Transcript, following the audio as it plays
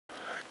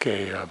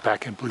Okay,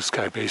 back in Blue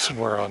Sky Basin,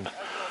 we're on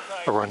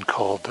a run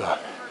called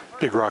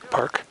Big Rock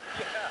Park.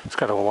 It's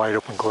got a wide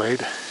open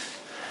glade,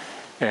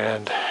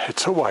 and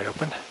it's so wide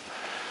open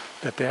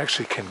that they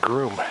actually can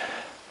groom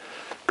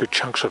good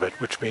chunks of it,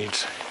 which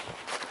means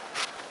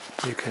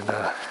you can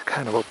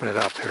kind of open it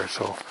up here.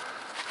 So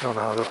I don't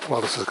know how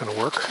well this is going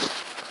to work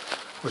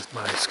with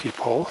my ski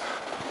pole,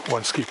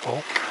 one ski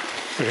pole,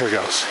 but here it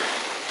goes.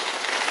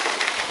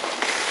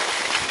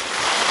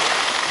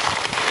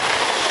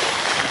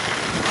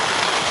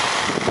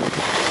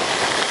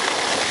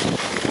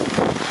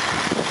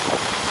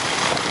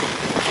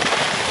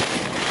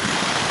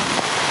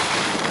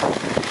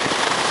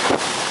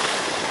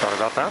 Thought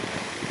about that?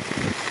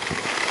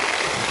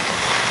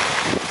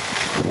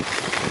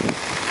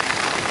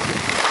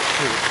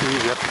 You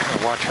have to kind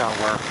of watch out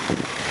where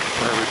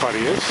everybody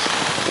is.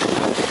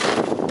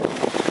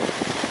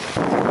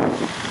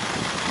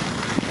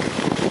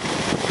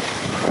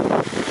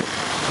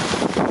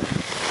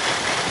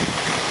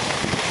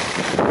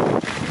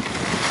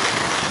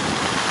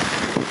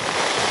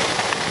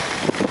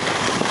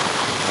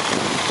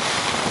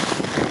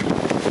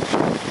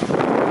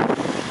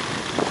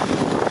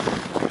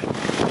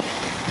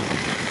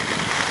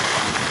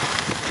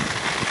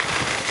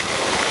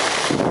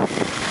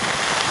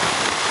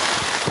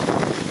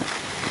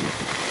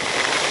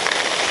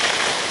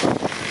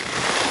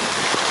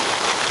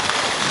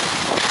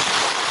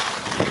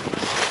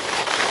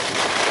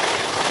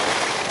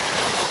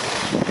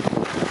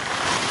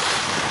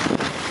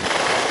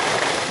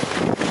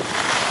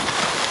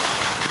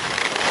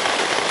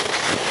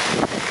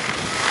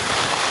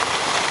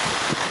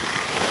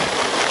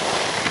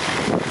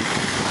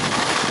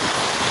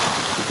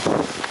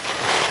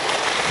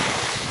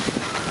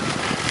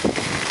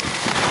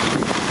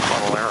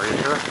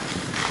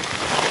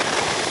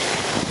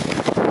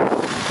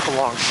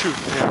 Long shoot,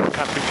 yeah,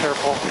 got to be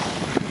careful,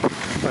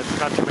 but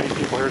not too many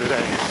people here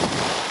today.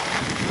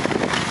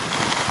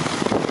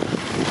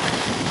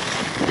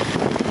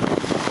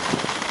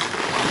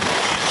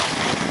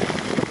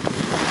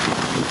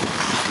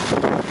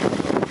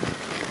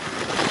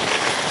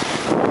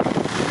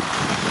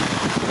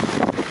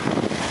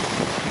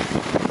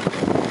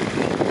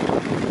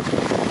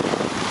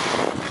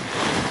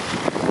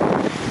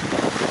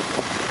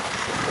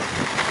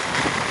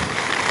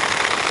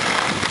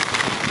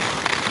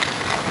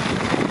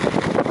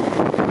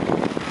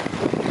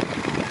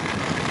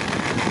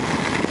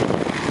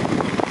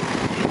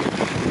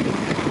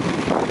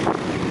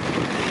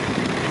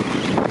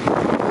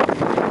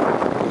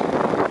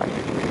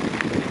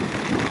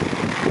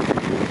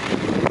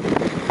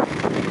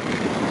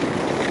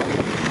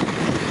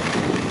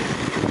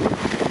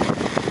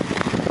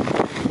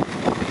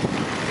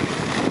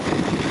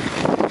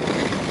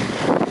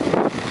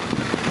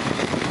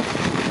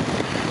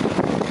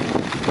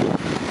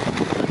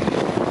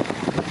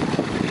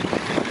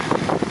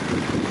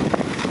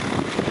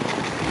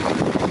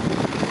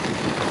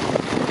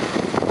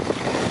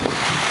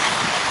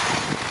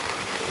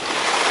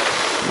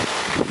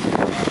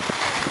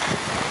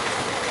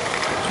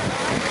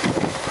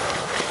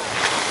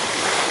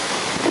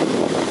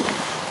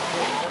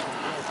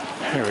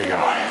 Here we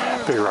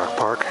go, Big Rock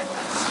Park.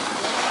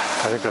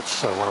 I think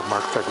that's one of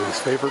Mark Fegley's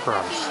favorite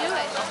runs.